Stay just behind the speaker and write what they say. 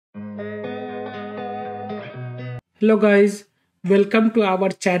Hello guys, welcome to our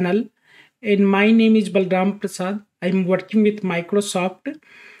channel. And my name is Balram Prasad. I'm working with Microsoft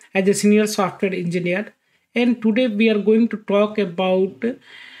as a senior software engineer. And today we are going to talk about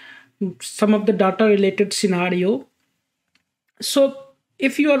some of the data related scenario. So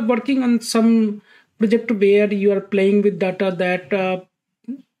if you are working on some project where you are playing with data that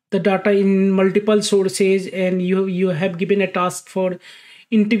the data in multiple sources and you have given a task for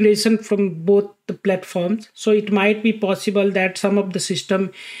integration from both the platforms, so it might be possible that some of the system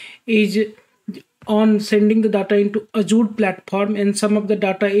is on sending the data into Azure platform and some of the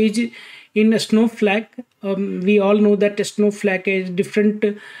data is in Snowflake. We all know that Snowflake is different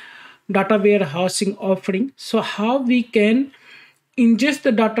data warehousing offering. So how we can ingest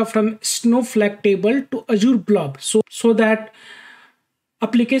the data from Snowflake table to Azure Blob, so that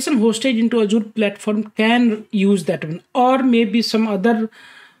application hosted into Azure platform can use that one, or maybe some other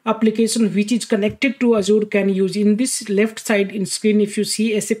application which is connected to Azure can use. In this left side in screen, if you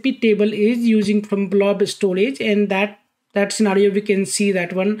see, SAP table is using from Blob storage, and that scenario we can see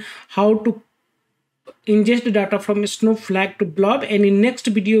that one, how to ingest the data from Snowflake to Blob. And in next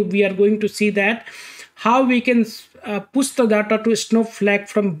video we are going to see that how we can push the data to Snowflake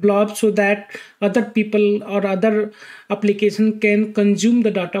from Blob so that other people or other application can consume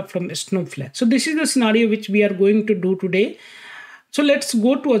the data from Snowflake. So this is the scenario which we are going to do today. So let's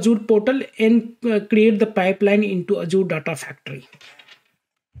go to Azure portal and create the pipeline into Azure Data Factory.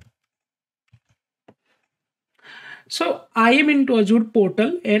 So I am into Azure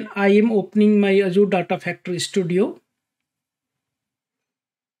portal and I am opening my Azure Data Factory Studio.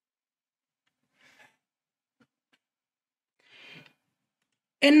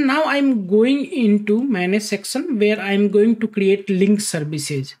 And now I'm going into manage section where I'm going to create link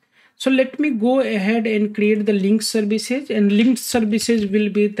services. So let me go ahead and create the link services, and linked services will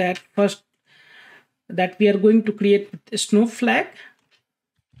be that first that we are going to create with Snowflake.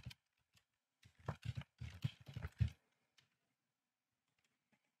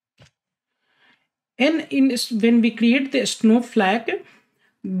 And when we create the Snowflake,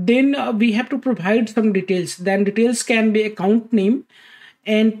 then we have to provide some details. Then details can be account name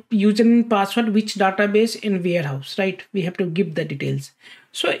and username, password, which database and warehouse, right? We have to give the details.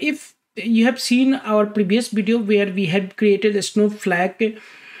 So if you have seen our previous video where we had created a Snowflake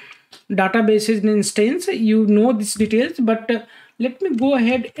databases instance, you know these details, but let me go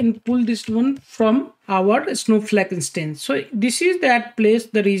ahead and pull this one from our Snowflake instance. So this is that place,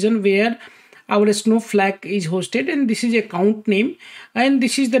 the region where our Snowflake is hosted, and this is account name, and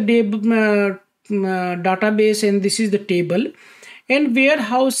this is the database, and this is the table. And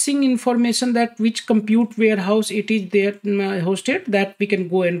warehousing information, that which compute warehouse it is there hosted, that we can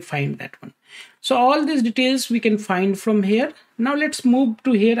go and find that one. So all these details we can find from here. Now let's move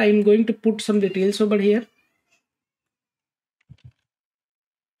to here. I'm going to put some details over here.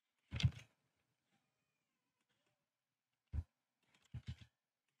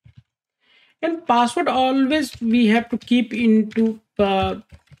 And password always we have to keep into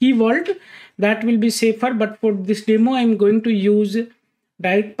keyword, that will be safer, but for this demo I'm going to use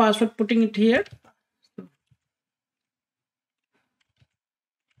direct password, putting it here.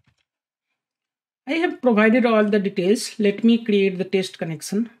 I have provided all the details. Let me create the test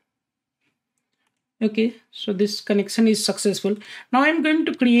connection. Okay, so this connection is successful. Now I'm going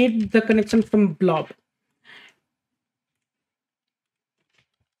to create the connection from Blob.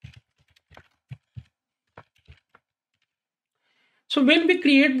 So when we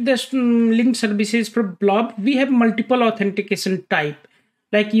create this link services for Blob, we have multiple authentication type.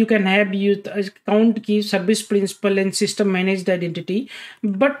 Like you can have used account key, service principal, and system managed identity.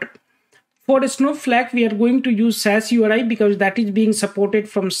 But for Snowflake, we are going to use SaaS URI because that is being supported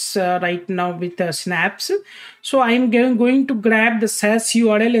from right now with Synapse. So I am going to grab the SaaS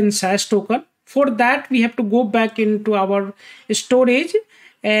URL and SaaS token. For that, we have to go back into our storage,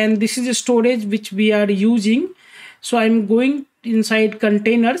 and this is a storage which we are using. So I'm going inside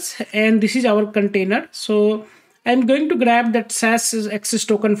containers, and this is our container. So I'm going to grab that SaaS access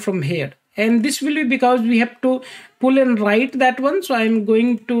token from here, and this will be because we have to pull and write that one. So I'm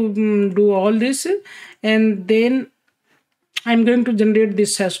going to do all this, and then I'm going to generate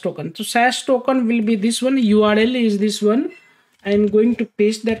this SaaS token. So SaaS token will be this one, URL is this one. I'm going to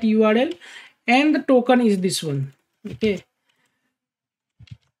paste that URL, and the token is this one. Okay,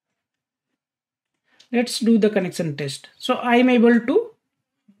 let's do the connection test. So I'm able to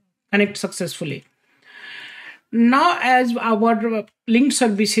connect successfully. Now as our linked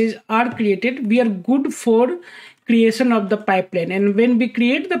services are created, we are good for creation of the pipeline. And when we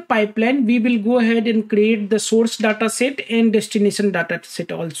create the pipeline, we will go ahead and create the source data set and destination data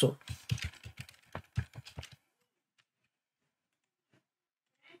set also.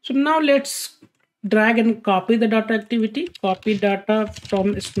 So now let's drag and copy the data activity, copy data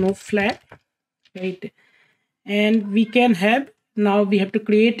from Snowflake, right? And we can have, now we have to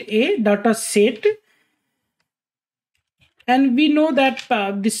create a data set. And we know that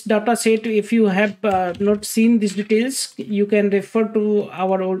this data set, if you have not seen these details, you can refer to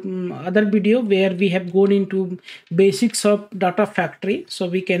our other video where we have gone into basics of data factory, so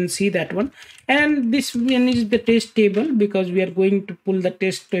we can see that one. And this one is the test table, because we are going to pull the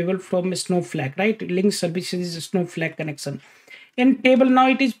test table from Snowflake, right? Link services is Snowflake connection. In table, now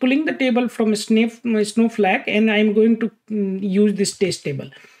it is pulling the table from Snowflake, and I'm going to use this test table.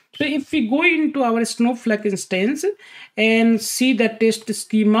 So if we go into our Snowflake instance and see the test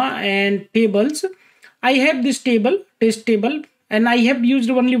schema and tables, I have this table, test table, and I have used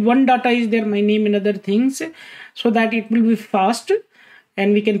only one data is there, my name and other things, so that it will be fast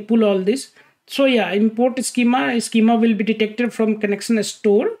and we can pull all this. So yeah, import schema will be detected from connection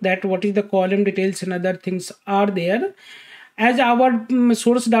store, that what is the column details and other things are there. As our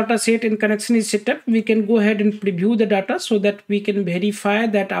source data set and connection is set up, we can go ahead and preview the data so that we can verify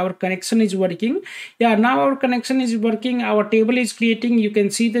that our connection is working. Yeah, now our connection is working. Our table is creating. You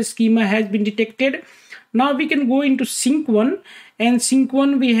can see the schema has been detected. Now we can go into sync one, and sync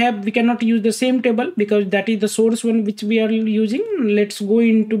one we cannot use the same table because that is the source one which we are using. Let's go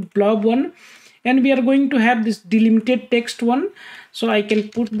into blob one, and we are going to have this delimited text one. So I can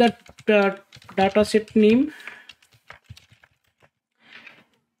put that data set name.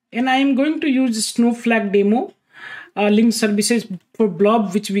 And I am going to use Snowflake demo link services for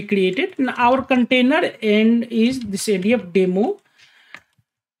blob which we created. And our container end is this ADF demo,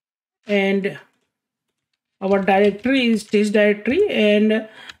 and our directory is test directory, and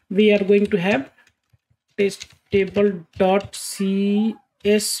we are going to have test table.csv.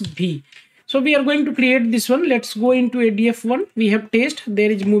 So we are going to create this one. Let's go into ADF one. We have test.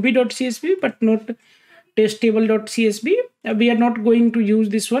 There is movie.csv, but not test table.csv. We are not going to use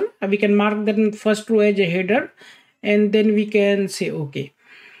this one. We can mark that first row as a header, and then we can say okay,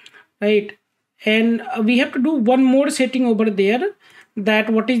 right? And we have to do one more setting over there, that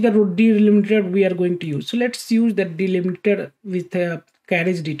what is the delimiter we are going to use. So let's use the delimiter with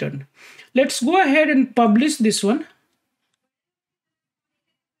carriage return. Let's go ahead and publish this one.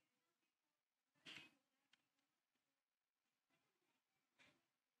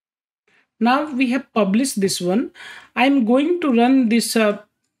 Now we have published this one. I'm going to run this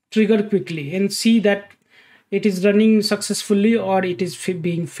trigger quickly and see that it is running successfully or it is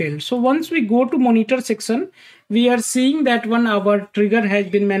being failed. So once we go to monitor section, we are seeing that one our trigger has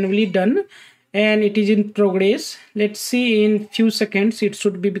been manually done and it is in progress. Let's see in few seconds it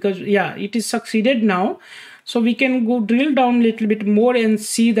should be, because yeah, it is succeeded now. So we can go drill down a little bit more and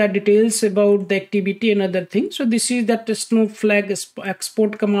see the details about the activity and other things. So this is that Snowflake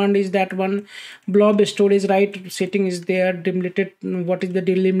export command is that one. Blob storage right setting is there. Delimited, what is the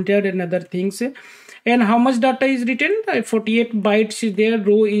delimiter and other things. And how much data is written? 48 bytes is there.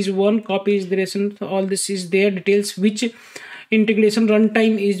 Row is 1. Copy is there. All this is there. Details which integration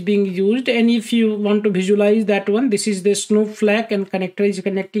runtime is being used. And if you want to visualize that one, this is the Snowflake and connector is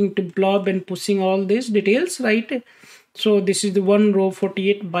connecting to blob and pushing all these details, right? So this is the one row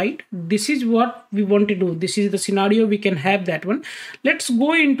 48 byte. This is what we want to do. This is the scenario we can have that one. Let's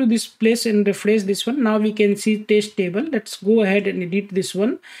go into this place and refresh this one. Now we can see test table. Let's go ahead and edit this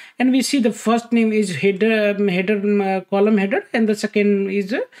one, and we see the first name is header column header, and the second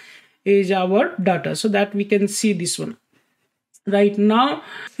is our data, so that we can see this one. Right now,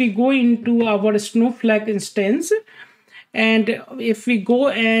 if we go into our Snowflake instance, and if we go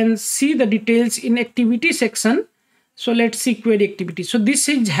and see the details in activity section, so let's see query activity. So this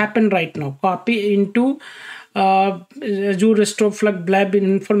is happened right now. Copy into Azure Snowflake Blob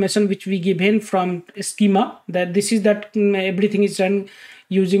information which we given from schema. That this is that everything is done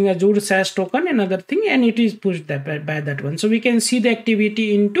using Azure SaaS token and other thing, and it is pushed by that one. So we can see the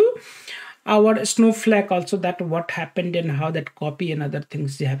activity into our Snowflake also, that what happened and how that copy and other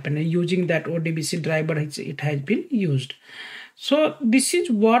things happen, and using that ODBC driver it has been used. So this is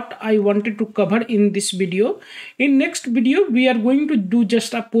what I wanted to cover in this video. In next video we are going to do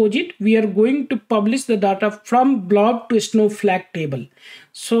just opposite. We are going to publish the data from blob to Snowflake table.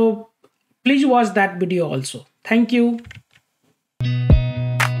 So please watch that video also. Thank you.